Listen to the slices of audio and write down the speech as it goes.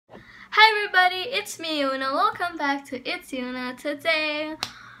Hi everybody, it's me Yuna. Welcome back to It's Yuna. Today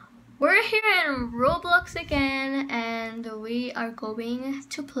we're here in Roblox again and we are going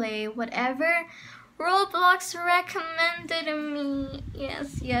to play whatever Roblox recommended me.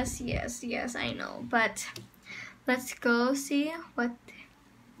 Yes, I know. But let's go see what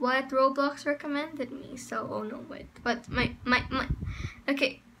Roblox recommended me. So oh no, wait. But my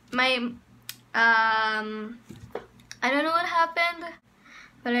okay, my I don't know what happened.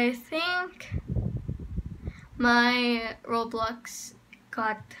 But I think my Roblox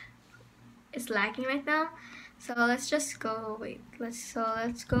is lagging right now. So let's just go. Let's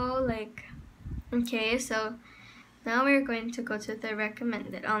go like. Okay, so now we're going to go to the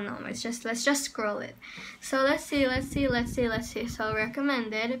recommended. Oh no, let's just scroll it. So let's see. So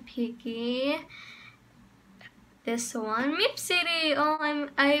recommended, Piggy. This one, Mip City. Oh,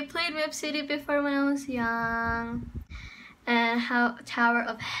 I played Mip City before when I was young. And Tower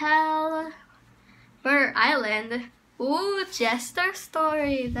of Hell, Bird Island. Ooh, Jester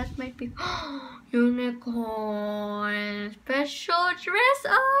Story. That might be Unicorn. Special Dress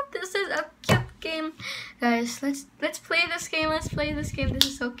Up. This is a cute game, guys. Let's play this game. This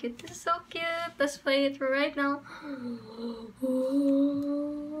is so cute. Let's play it right now.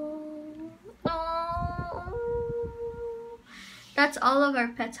 Oh. That's all of our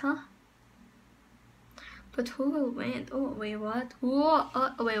pets, huh? But who will win? Oh, wait, what?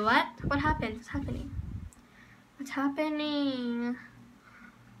 Wait, what? What happened? What's happening?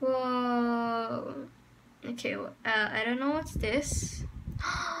 Whoa. Okay, I don't know what's this.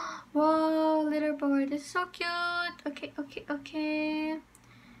 Whoa, leaderboard. This is so cute. Okay.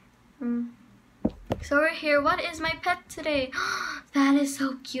 So we're here. What is my pet today? That is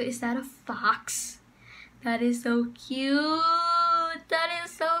so cute. Is that a fox? That is so cute.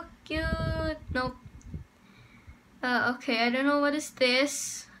 Nope. Okay, I don't know what is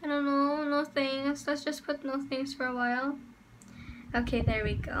this. I don't know, no things. Let's just put no things for a while. Okay, there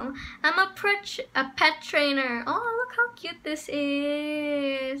we go. I'm a pet trainer. Oh, look how cute this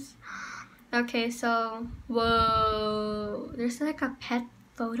is. Okay, so, whoa. There's like a pet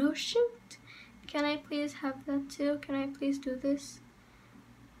photo shoot. Can I please have that too? Can I please do this?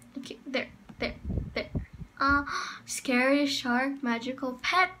 Okay, there. Scary shark, magical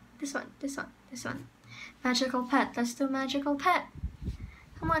pet. This one. Magical pet. Let's do magical pet.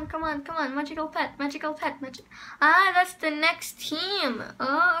 Come on. Magical pet. That's the next team.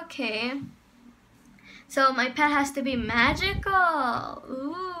 Oh, okay. So my pet has to be magical.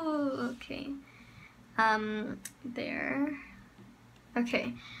 Ooh, okay. There.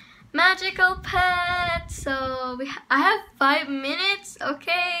 Okay. Magical pet. So I have 5 minutes.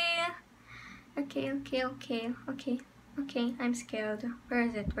 Okay. Okay. I'm scared. Where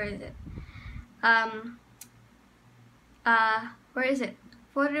is it? Where is it?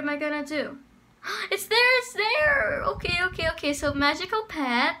 What am I gonna do? It's there! Okay. So magical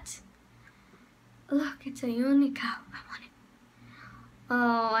pet. Look, it's a unicow. I want it.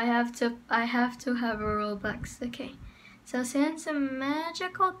 Oh, I have to have a Robux. Okay. So since a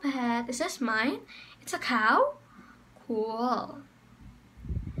magical pet, is this mine? It's a cow? Cool.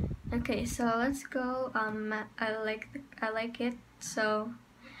 Okay, so let's go. I like it. So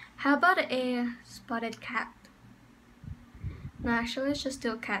how about a spotted cat? No, actually, let's just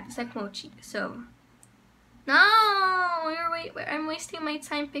do a cat. It's like Mochi. So, no, I'm wasting my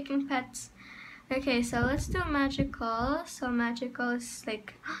time picking pets. Okay, so let's do magical. So magical is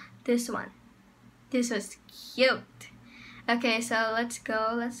like this one. This was cute. Okay, so let's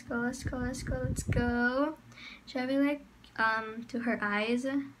go. Shall we like do her eyes?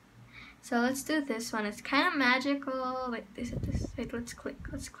 So let's do this one. It's kind of magical. Wait, wait, let's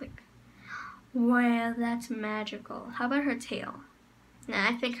click. Well, that's magical. How about her tail? Nah,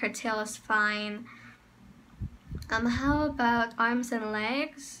 I think her tail is fine. How about arms and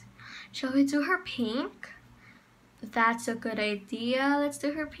legs? Shall we do her pink? That's a good idea. Let's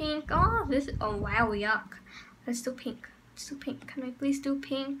do her pink. Oh wow, yuck. Let's do pink. Can I please do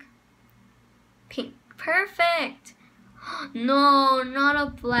pink? Pink. Perfect. No, not a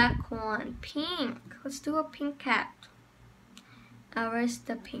black one. Pink. Let's do a pink cat. Where's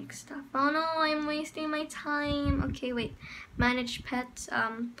the pink stuff? Oh no, I'm wasting my time. Okay, wait. Manage pets.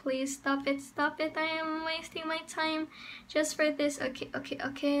 Please stop it. I am wasting my time just for this.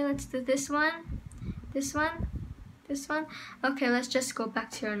 Okay. Let's do this one. This one. Okay, let's just go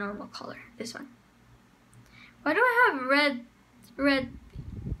back to your normal color. This one. Why do I have red?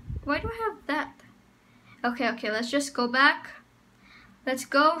 Why do I have that? Okay, let's just go back. Let's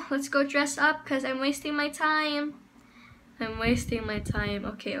go dress up because I'm wasting my time.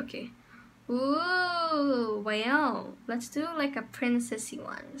 Okay. Ooh, wow. Let's do like a princessy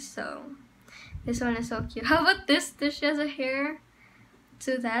one. So this one is so cute. How about this? This she has a hair.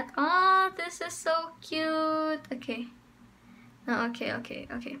 Do that. Oh, this is so cute. Okay. No, okay.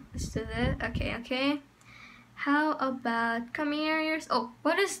 Let's do this. Okay. How about, come here, yours. Oh,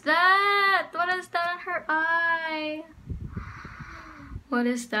 what is that? What is that on her eye? What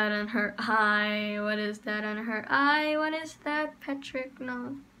is that on her eye? What is that on her eye? What is that, Patrick?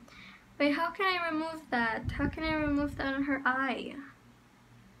 No. Wait, how can I remove that? How can I remove that on her eye?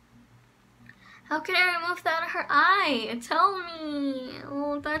 How can I remove that on her eye? Tell me.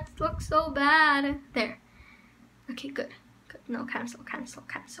 Oh, that looks so bad. There. Okay, good. No, cancel.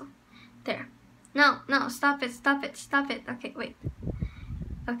 There. No, stop it. Okay, wait.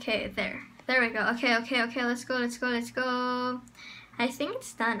 Okay, there. There we go. Okay, let's go. I think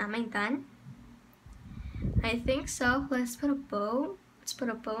it's done. Am I done? I think so. Let's put a bow. Let's put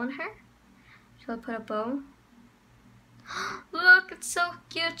a bow on her. Shall I put a bow? Look, it's so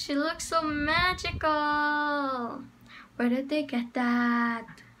cute. She looks so magical. Where did they get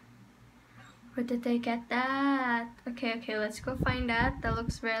that? Okay, let's go find that. That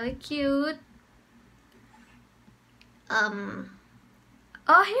looks really cute. Oh,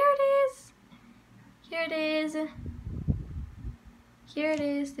 here it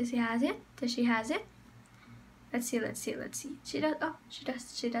is. Does she has it? Let's see. She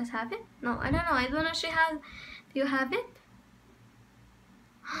does have it? No, I don't know if she has. Do you have it?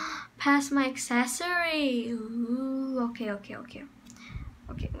 Pass my accessory. Ooh, okay. Okay,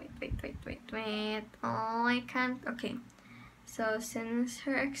 wait. Oh, I can't. Okay. So since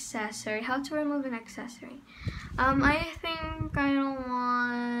her accessory, how to remove an accessory? I think I don't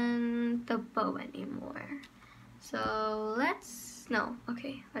want the bow anymore. So let's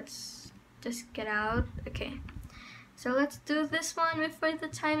just get out. Okay. So let's do this one before the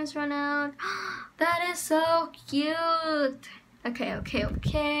times run out. That is so cute.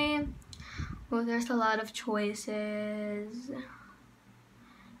 Okay. Well, there's a lot of choices.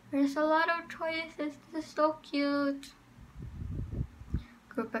 This is so cute.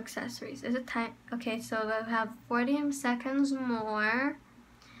 Group accessories. Is it time? Okay, so we have 40 seconds more.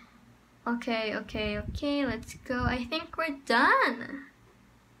 Okay, let's go. I think we're done.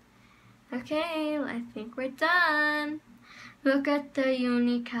 Okay, I think we're done. Look at the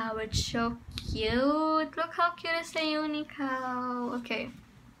unicow. It's so cute. Look how cute is the unicow. Okay.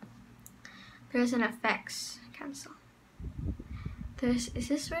 There's an effects. Cancel. Is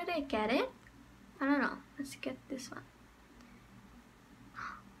this where they get it? I don't know. Let's get this one.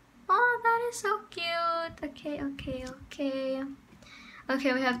 Oh, that is so cute.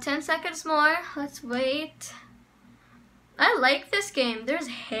 Okay, we have 10 seconds more. Let's wait. I like this game. There's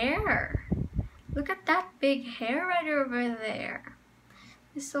hair. Look at that big hair right over there.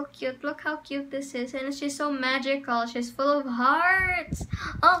 It's so cute. Look how cute this is. And she's so magical. She's full of hearts.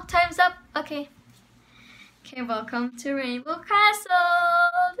 Oh, time's up. Okay, welcome to Rainbow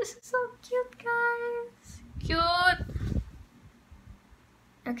Castle. This is so cute, guys. Cute.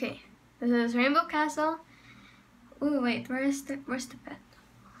 Okay, this is Rainbow Castle. Oh wait, where's the pet?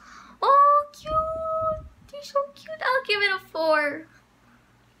 Oh, cute. You're so cute. I'll give it a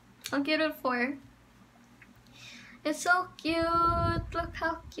 4. It's so cute. Look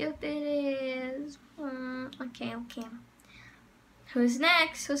how cute it is. Okay. Who's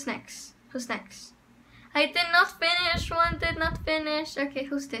next? I did not finish. One did not finish. Okay,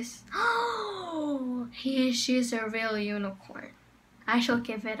 who's this? Oh, she's a real unicorn. I shall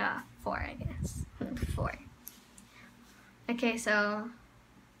give it a 4, I guess. 4. Okay, so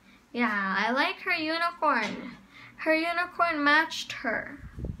yeah, I like her unicorn. Her unicorn matched her.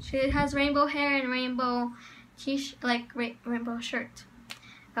 She has rainbow hair and rainbow rainbow shirt.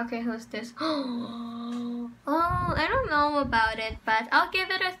 Okay, who's this? Oh, I don't know about it, but I'll give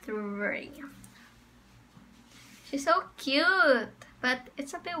it a 3. She's so cute, but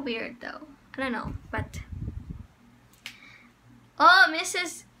it's a bit weird though. I don't know, but oh,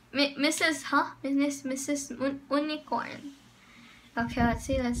 Mrs. Unicorn. Okay, let's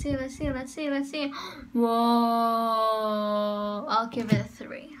see. Whoa, I'll give it a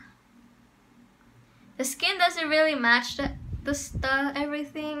 3. The skin doesn't really match the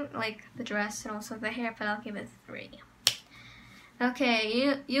everything, like the dress and also the hair, but I'll give it 3.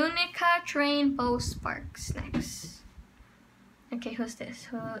 Okay, Unica Rainbow Sparks next. Okay, who's this?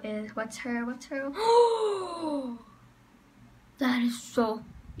 What's her? Oh, that is so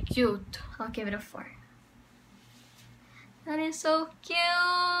cute. I'll give it a 4. That is so cute.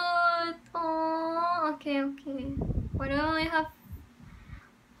 Oh, okay. Why do I only have?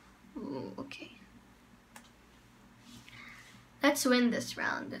 Ooh, okay. Let's win this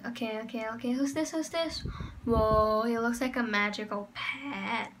round. Okay. Who's this? Whoa, he looks like a magical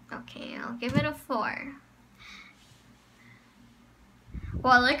pet. Okay, I'll give it a 4.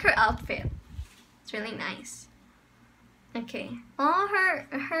 Well, I like her outfit. It's really nice. Okay. Oh,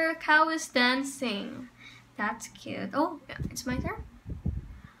 her cow is dancing. That's cute. Oh, it's my turn.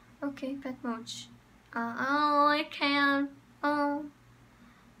 Okay, pet moch. Oh, I can't. Oh.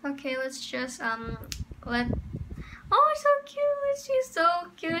 Okay, let's just let. Oh, so cute! She's so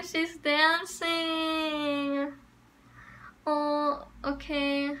cute. She's dancing. Oh,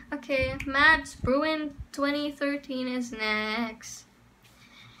 okay. Matt's Bruin 2013 is next.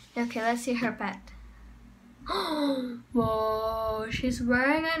 Okay, let's see her pet. Whoa, she's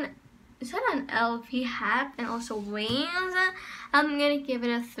wearing is that an LV hat and also wings? I'm gonna give it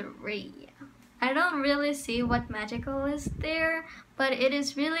a 3. I don't really see what magical is there, but it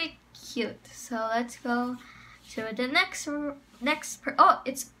is really cute. So let's go to the next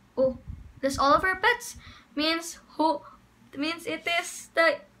this all of our pets means it is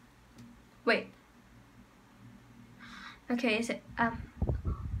the wait. Okay, is it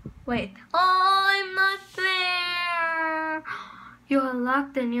wait. Oh, I'm not there. You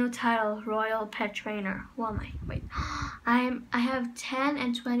unlocked the new title, Royal Pet Trainer. Who am I? Wait. I have 10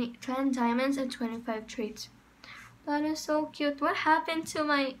 diamonds and 25 treats. That is so cute. What happened to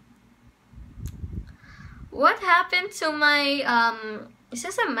my is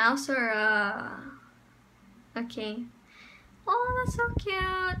this a mouse or okay. Oh, that's so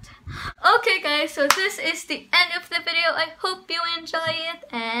cute. Okay guys, so this is the end of the video. I hope you enjoy it,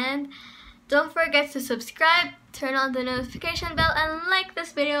 and don't forget to subscribe, turn on the notification bell, and like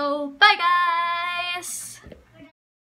this video. Bye guys!